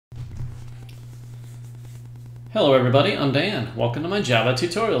Hello everybody, I'm Dan. Welcome to my Java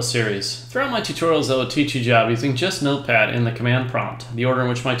tutorial series. Throughout my tutorials I will teach you Java using just Notepad in the command prompt. The order in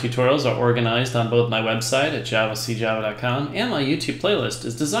which my tutorials are organized on both my website at javacjava.com and my YouTube playlist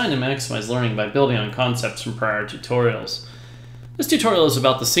is designed to maximize learning by building on concepts from prior tutorials. This tutorial is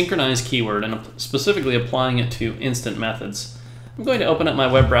about the synchronized keyword and specifically applying it to instant methods. I'm going to open up my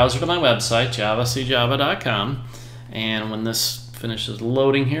web browser to my website, javacjava.com, and when this finishes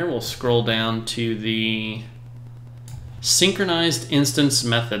loading here, we'll scroll down to the Synchronized Instance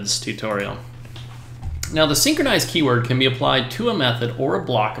Methods tutorial. Now the synchronized keyword can be applied to a method or a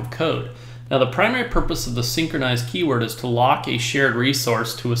block of code. Now the primary purpose of the synchronized keyword is to lock a shared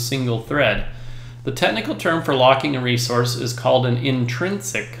resource to a single thread. The technical term for locking a resource is called an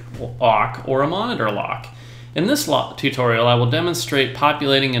intrinsic lock or a monitor lock. In this tutorial I will demonstrate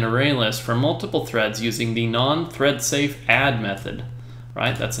populating an array list for multiple threads using the non-thread safe add method.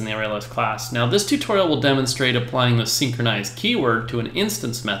 Right, that's in the ArrayList class. Now this tutorial will demonstrate applying the synchronized keyword to an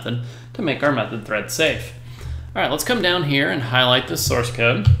instance method to make our method thread safe. All right, let's come down here and highlight the source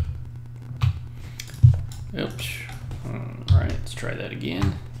code. Oops. All right, let's try that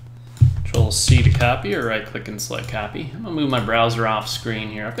again. Control C to copy or right click and select copy. I'm gonna move my browser off screen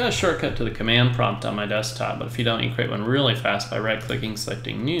here. I've got a shortcut to the command prompt on my desktop, but if you don't, you can create one really fast by right clicking,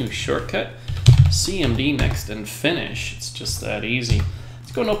 selecting new shortcut, CMD next and finish. It's just that easy.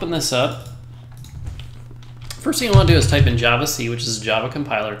 Let's go and open this up. First thing you want to do is type in javac, which is a Java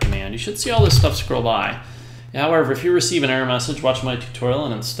compiler command. You should see all this stuff scroll by. However, if you receive an error message, watch my tutorial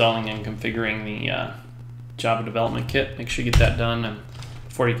on installing and configuring the Java development kit. Make sure you get that done. And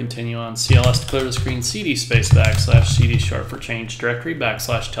before you continue on, CLS to clear the screen, CD space / CD short for change directory, /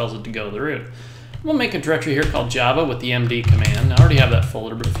 tells it to go to the root. We'll make a directory here called Java with the MD command. I already have that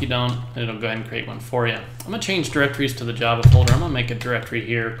folder, but if you don't, it'll go ahead and create one for you. I'm going to change directories to the Java folder. I'm going to make a directory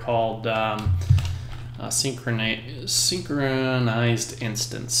here called Synchronized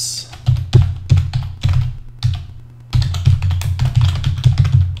Instance.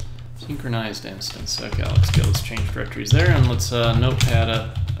 Synchronized Instance. Okay, let's go. Let's change directories there, and let's notepad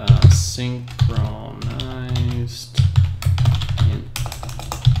up synchronized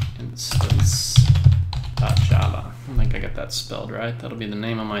instance.java. I think I got that spelled right. That'll be the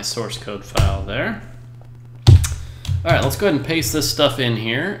name of my source code file there. All right, let's go ahead and paste this stuff in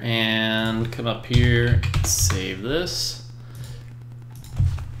here and come up here, save this.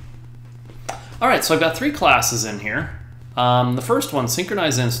 All right, so I've got three classes in here. The first one,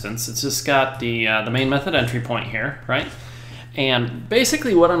 synchronized instance, it's just got the main method entry point here, right? And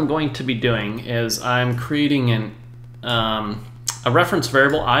basically what I'm going to be doing is I'm creating a reference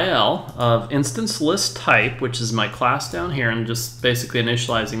variable IL of instance list type, which is my class down here, and just basically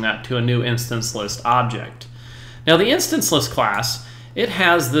initializing that to a new instance list object. Now the instance list class, it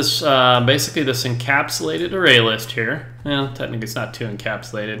has this basically this encapsulated array list here. Well, technically it's not too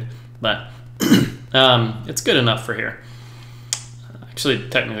encapsulated, but it's good enough for here. Actually,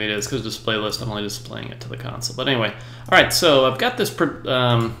 technically it is, because display list, I'm only displaying it to the console. But anyway, all right, so I've got this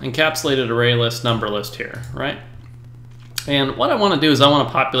encapsulated array list number list here, right? And what I want to do is I want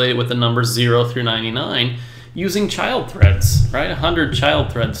to populate it with the numbers 0 through 99 using child threads, right? 100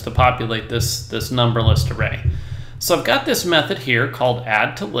 child threads to populate this number list array. So I've got this method here called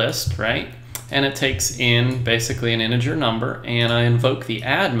add to list, right? And it takes in basically an integer number, and I invoke the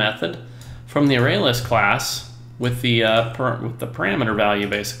add method from the ArrayList class with the parameter value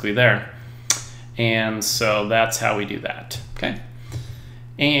basically there. And so that's how we do that, okay?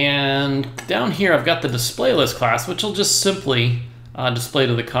 And down here I've got the display list class, which will just simply display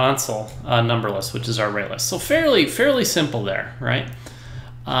to the console number list, which is our array list. So fairly simple there, right?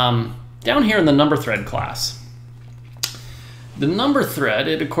 Down here in the number thread class, the number thread,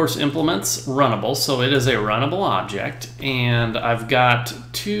 it of course implements runnable, so it is a runnable object, and I've got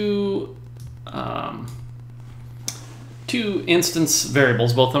two instance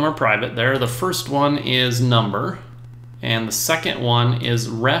variables. Both of them are private there. The first one is number, and the second one is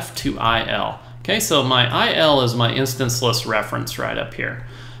ref to IL. Okay, so my IL is my instance list reference right up here.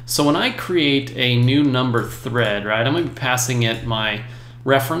 So when I create a new number thread, right, I'm going to be passing it my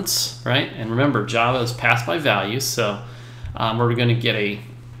reference, right? And remember, Java is passed by values, so we're going to get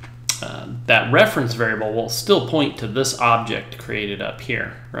that reference variable will still point to this object created up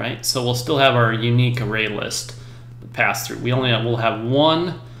here, right? So we'll still have our unique array list pass through. We'll have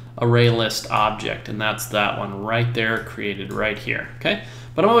one array list object, and that's that one right there created right here, okay?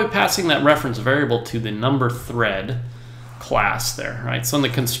 But I'm going to be passing that reference variable to the number thread class there, right? So in the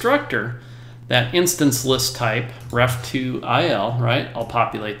constructor, that instance list type ref to IL, right? I'll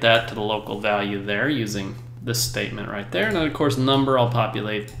populate that to the local value there using this statement right there. And then of course number I'll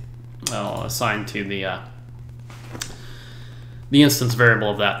assign to the the instance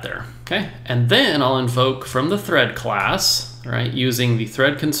variable of that there. Okay, and then I'll invoke from the thread class, right, using the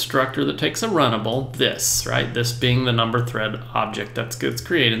thread constructor that takes a runnable, this, right, this being the number thread object that gets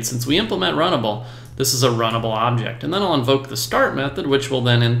created. Since we implement runnable, this is a runnable object. And then I'll invoke the start method, which will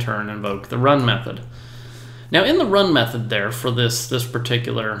then in turn invoke the run method. Now in the run method there for this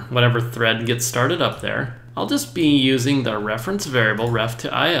particular whatever thread gets started up there, I'll just be using the reference variable ref to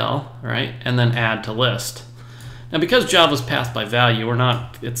il, right, and then add to list. Now because Java's passed by value,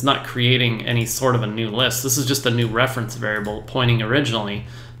 it's not creating any sort of a new list. This is just a new reference variable pointing originally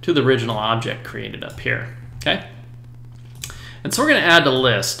to the original object created up here. Okay? And so we're going to add to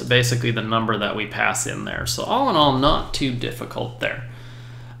list basically the number that we pass in there. So all in all, not too difficult there.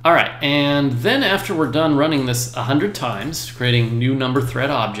 All right, and then after we're done running this 100 times, creating new number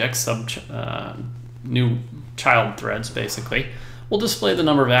thread objects, new child threads basically, we'll display the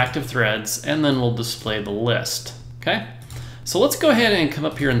number of active threads, and then we'll display the list. Okay, so let's go ahead and come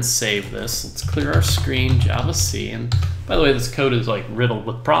up here and save this. Let's clear our screen, Java C, and by the way, this code is like riddled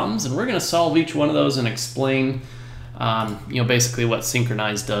with problems, and we're going to solve each one of those and explain, basically what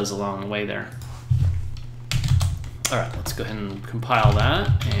Synchronized does along the way there. All right, let's go ahead and compile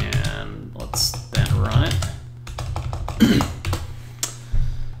that, and let's then run it.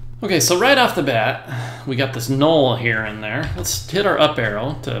 Okay, so right off the bat, we got this null here and there. Let's hit our up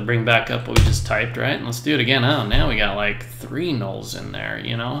arrow to bring back up what we just typed, right? And let's do it again. Oh, now we got like 3 nulls in there,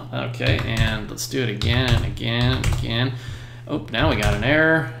 you know? Okay, and let's do it again and again and again. Oh, now we got an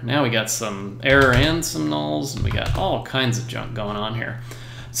error. Now we got some error and some nulls, and we got all kinds of junk going on here.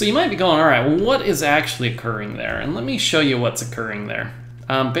 So you might be going, all right, well, what is actually occurring there? And let me show you what's occurring there.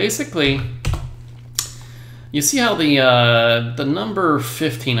 Basically, you see how the number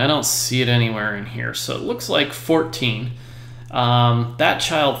 15, I don't see it anywhere in here. So it looks like 14. That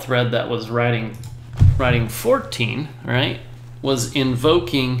child thread that was writing 14, right, was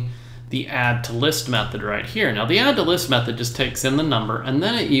invoking the add to list method right here. Now the add to list method just takes in the number, and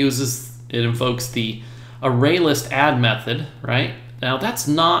then it invokes the ArrayList add method, right? Now that's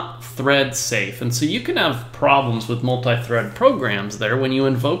not thread safe, and so you can have problems with multi-thread programs there when you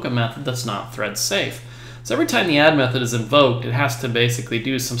invoke a method that's not thread safe. So every time the add method is invoked, it has to basically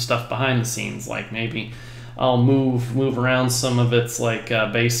do some stuff behind the scenes, like maybe I'll move around some of its like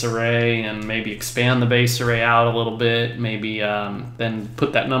base array and maybe expand the base array out a little bit, maybe then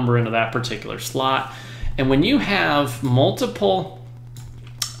put that number into that particular slot. And when you have multiple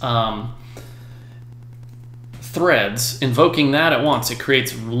threads invoking that at once, it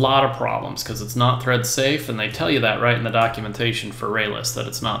creates a lot of problems because it's not thread safe, and they tell you that right in the documentation for ArrayList that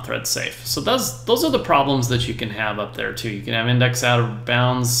it's not thread safe. So those are the problems that you can have up there too. You can have index out of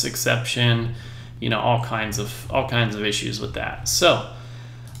bounds exception, you know, all kinds of issues with that. So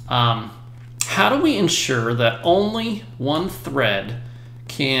how do we ensure that only one thread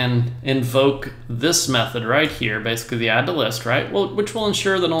can invoke this method right here, basically the add to list, right? Well, which will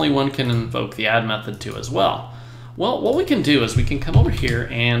ensure that only one can invoke the add method too as well. Well, what we can do is we can come over here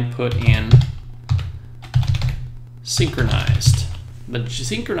and put in synchronized, the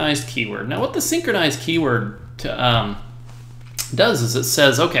synchronized keyword. Now what the synchronized keyword does is it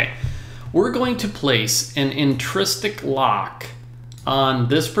says, okay, we're going to place an intrinsic lock on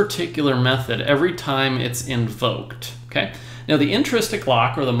this particular method every time it's invoked, okay? Now the intrinsic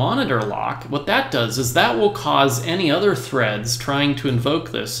lock or the monitor lock, what that does is that will cause any other threads trying to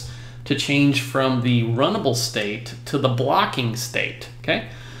invoke this to change from the runnable state to the blocking state, okay?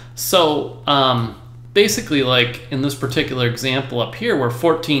 So basically, like in this particular example up here where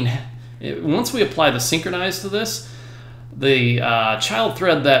 14, once we apply the synchronized to this, the child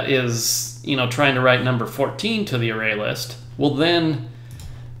thread that is, you know, trying to write number 14 to the array list will then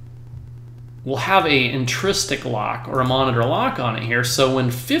we'll have a intrinsic lock or a monitor lock on it here. So when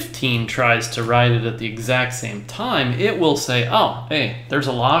 15 tries to write it at the exact same time, it will say, oh, hey, there's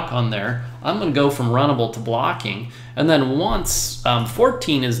a lock on there. I'm going to go from runnable to blocking. And then once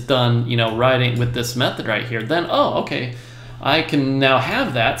 14 is done, you know, writing with this method right here, then, oh, okay, I can now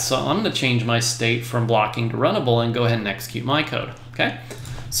have that. So I'm going to change my state from blocking to runnable and go ahead and execute my code, okay?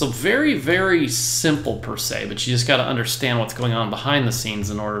 So very, very simple per se, but you just got to understand what's going on behind the scenes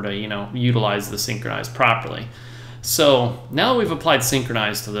in order to, you know, utilize the synchronized properly. So now that we've applied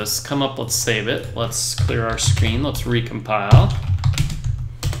synchronized to this, come up, let's save it. Let's clear our screen. Let's recompile.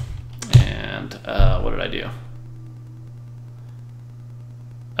 And what did I do?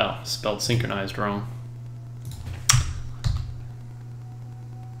 Oh, spelled synchronized wrong.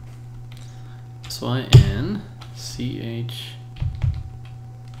 S-Y-N-C-H.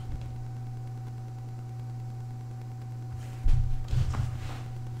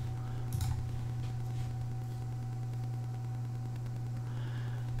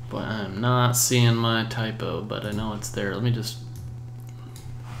 Boy, I'm not seeing my typo, but I know it's there. Let me just...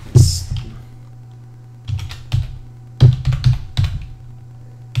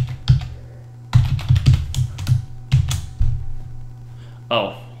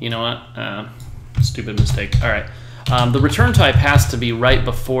 Oh, you know what? Stupid mistake. All right. The return type has to be right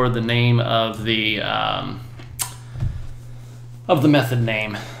before the name of the method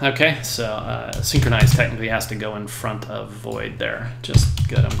name. Okay, so synchronized technically has to go in front of void there. Just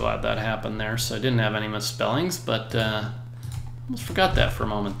good. I'm glad that happened there. So I didn't have any misspellings, but almost forgot that for a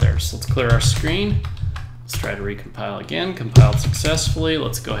moment there. So let's clear our screen. Let's try to recompile again. Compiled successfully.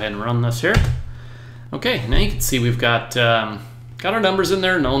 Let's go ahead and run this here. Okay, now you can see we've got our numbers in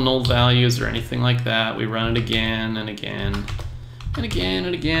there, no null values or anything like that. We run it again and again and again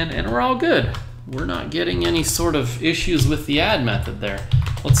and again, and we're all good. We're not getting any sort of issues with the add method there.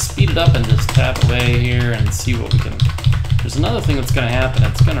 Let's speed it up and just tap away here and see what we can... There's another thing that's going to happen.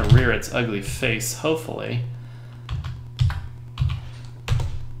 It's going to rear its ugly face, hopefully.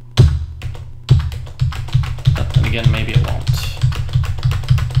 But then again, maybe it won't.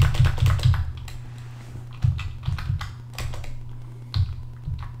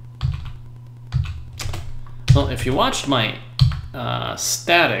 Well, if you watched my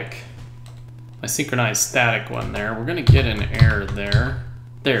my synchronized static one there, we're going to get an error there.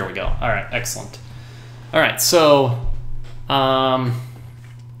 There we go. All right, excellent. All right, so I'm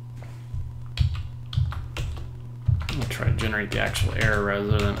going to try to generate the actual error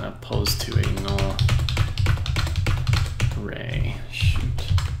rather than opposed to a null array. Shoot.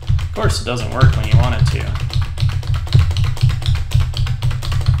 Of course, it doesn't work when you want it to.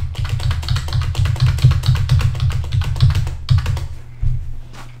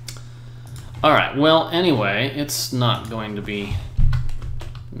 All right, well, anyway, it's not going to be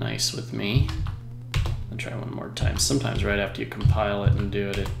nice with me. I'll try one more time. Sometimes right after you compile it and do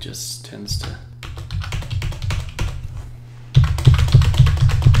it, it just tends to...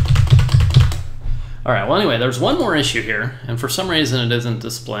 All right, well, anyway, there's one more issue here, and for some reason it isn't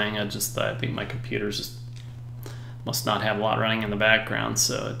displaying. I think my computer's just must not have a lot running in the background,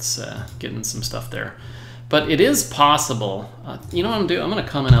 so it's getting some stuff there. But it is possible, you know what I'm doing? I'm going to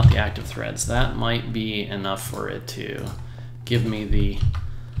comment out the active threads. That might be enough for it to give me the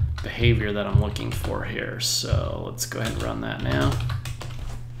behavior that I'm looking for here. So let's go ahead and run that now.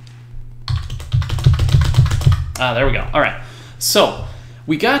 There we go. All right. So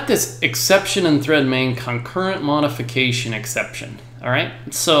we got this exception in thread main concurrent modification exception. All right.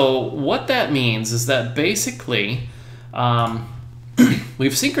 So what that means is that basically,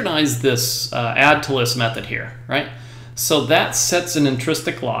 we've synchronized this add to list method here, right? So that sets an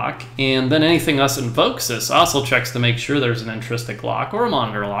intrinsic lock, and then anything else invokes this also checks to make sure there's an intrinsic lock or a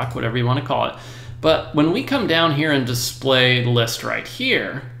monitor lock, whatever you want to call it. But when we come down here and display list right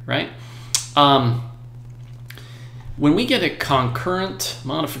here, right? When we get a concurrent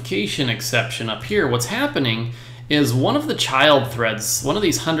modification exception up here, what's happening is one of the child threads, one of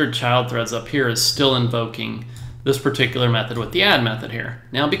these 100 child threads up here is still invoking this particular method with the add method here.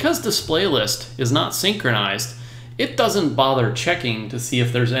 Now, because display list is not synchronized, it doesn't bother checking to see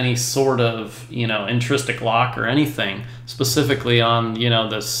if there's any sort of, intrinsic lock or anything specifically on, the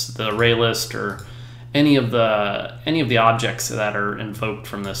ArrayList or any of the objects that are invoked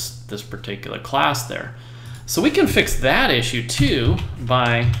from this particular class there. So we can fix that issue too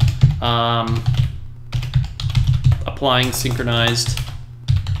by applying synchronized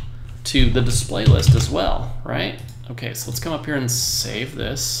to the display list as well, right? Okay, so let's come up here and save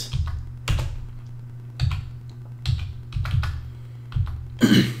this.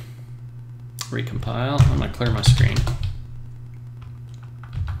 Recompile. I'm going to clear my screen.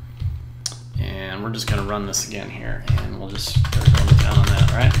 And we're just going to run this again here, and we'll just start going down on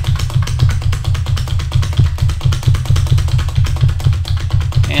that, right?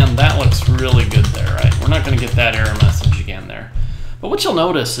 And that looks really good there, right? We're not going to get that error message again there. But what you'll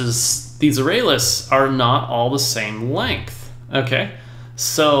notice is these array lists are not all the same length, okay?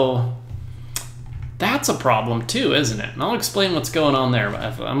 So that's a problem too, isn't it? And I'll explain what's going on there.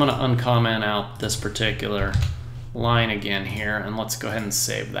 But I'm going to uncomment out this particular line again here, and let's go ahead and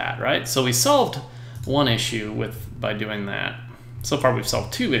save that, right? So we solved one issue by doing that. So far we've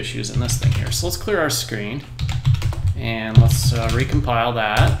solved two issues in this thing here. So let's clear our screen, and let's recompile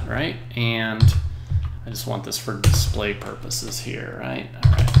that, right? And I just want this for display purposes here, right?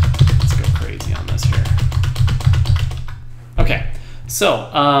 All right, let's go crazy on this here. Okay, so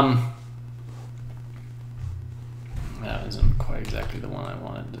that isn't quite exactly the one I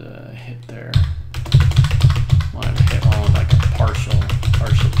wanted to hit there. I wanted to hit one with like a partially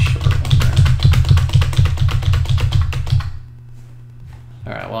short one there.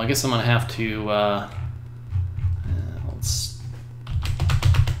 All right, well, I guess I'm going to have to, let's,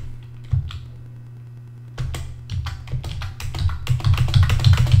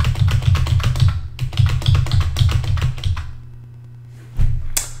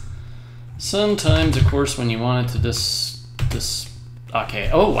 sometimes, of course, when you want it to okay,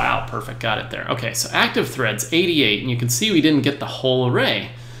 oh wow, perfect, got it there. Okay, so active threads, 88, and you can see we didn't get the whole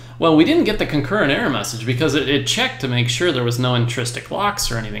array. Well, we didn't get the concurrent error message because it checked to make sure there was no intrinsic locks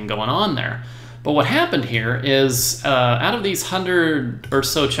or anything going on there. But what happened here is, out of these 100 or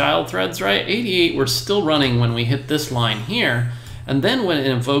so child threads, right, 88 were still running when we hit this line here, and then when it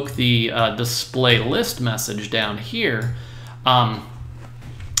invoked the display list message down here,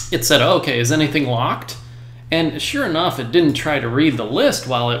 it said, okay, is anything locked? And sure enough, it didn't try to read the list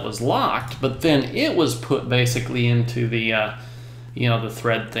while it was locked, but then it was put basically into the, the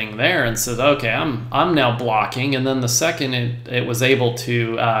thread thing there and said, okay, I'm now blocking. And then the second it was able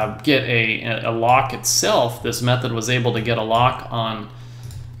to get a lock itself, this method was able to get a lock on,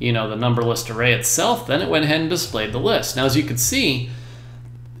 the number list array itself, then it went ahead and displayed the list. Now, as you can see,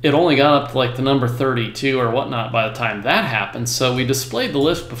 it only got up to like the number 32 or whatnot by the time that happened. So we displayed the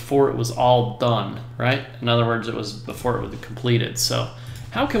list before it was all done, right? In other words, it was before it was completed. So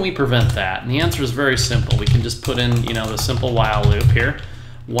how can we prevent that? And the answer is very simple. We can just put in, the simple while loop here.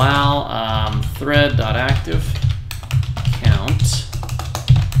 While thread.active count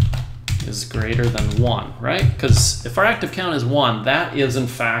is greater than 1, right? Because if our active count is 1, that is in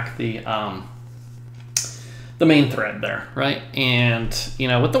fact the main thread there, right? And,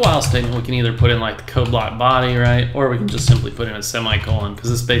 with the while statement, we can either put in like the code block body, right? Or we can just simply put in a semicolon, because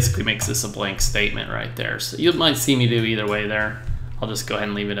this basically makes this a blank statement right there. So you might see me do either way there. I'll just go ahead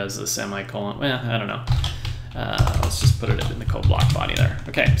and leave it as a semicolon. Well, I don't know. Let's just put it in the code block body there.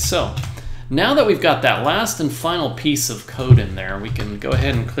 Okay, so now that we've got that last and final piece of code in there, we can go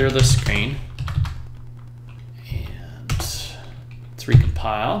ahead and clear the screen. And let's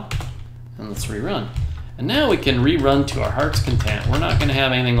recompile, and let's rerun. And now we can rerun to our heart's content. We're not going to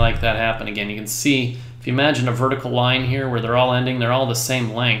have anything like that happen again. You can see, if you imagine a vertical line here where they're all ending, they're all the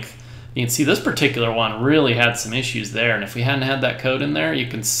same length. You can see this particular one really had some issues there. And if we hadn't had that code in there, you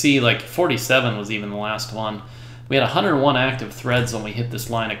can see like 47 was even the last one. We had 101 active threads when we hit this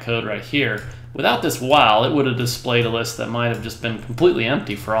line of code right here. Without this while, it would have displayed a list that might have just been completely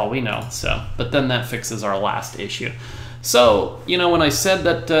empty for all we know. So, but then that fixes our last issue. So, when I said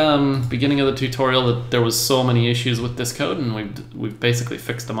that beginning of the tutorial that there was so many issues with this code, and we've basically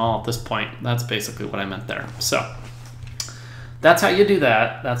fixed them all at this point, that's basically what I meant there. So that's how you do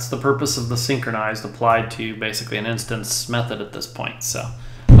that. That's the purpose of the synchronized applied to basically an instance method at this point. So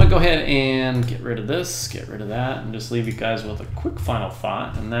I'm going to go ahead and get rid of this, get rid of that, and just leave you guys with a quick final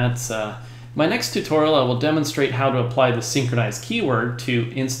thought, and that's my next tutorial. I will demonstrate how to apply the synchronized keyword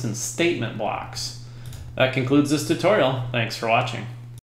to instance statement blocks. That concludes this tutorial. Thanks for watching.